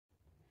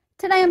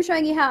Today I'm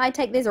showing you how I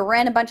take this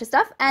random bunch of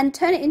stuff and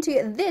turn it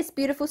into this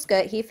beautiful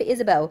skirt here for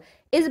Isabel.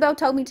 Isabel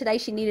told me today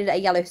she needed a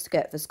yellow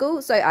skirt for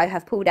school, so I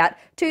have pulled out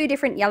two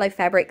different yellow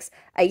fabrics,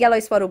 a yellow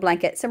swaddle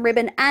blanket, some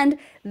ribbon, and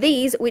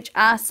these, which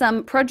are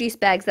some produce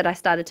bags that I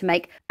started to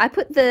make. I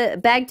put the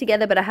bag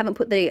together, but I haven't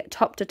put the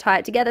top to tie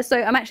it together,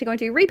 so I'm actually going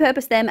to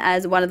repurpose them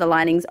as one of the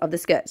linings of the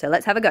skirt. So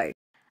let's have a go.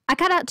 I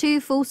cut out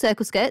two full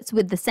circle skirts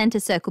with the center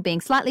circle being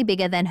slightly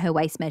bigger than her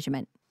waist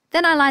measurement.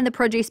 Then I lined the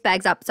produce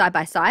bags up side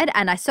by side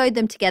and I sewed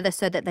them together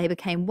so that they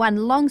became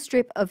one long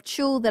strip of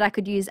tulle that I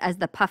could use as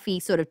the puffy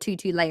sort of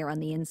tutu layer on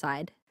the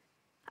inside.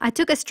 I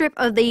took a strip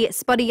of the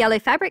spotty yellow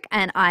fabric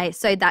and I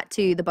sewed that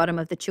to the bottom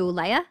of the tulle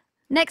layer.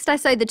 Next I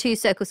sewed the two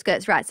circle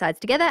skirts right sides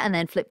together and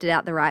then flipped it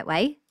out the right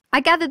way. I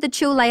gathered the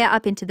tulle layer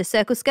up into the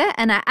circle skirt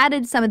and I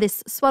added some of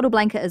this swaddle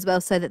blanket as well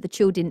so that the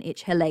tulle didn't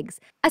itch her legs.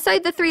 I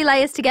sewed the three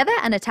layers together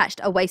and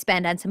attached a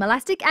waistband and some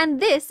elastic,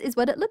 and this is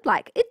what it looked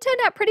like. It turned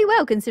out pretty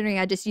well considering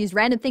I just used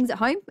random things at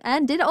home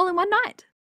and did it all in one night.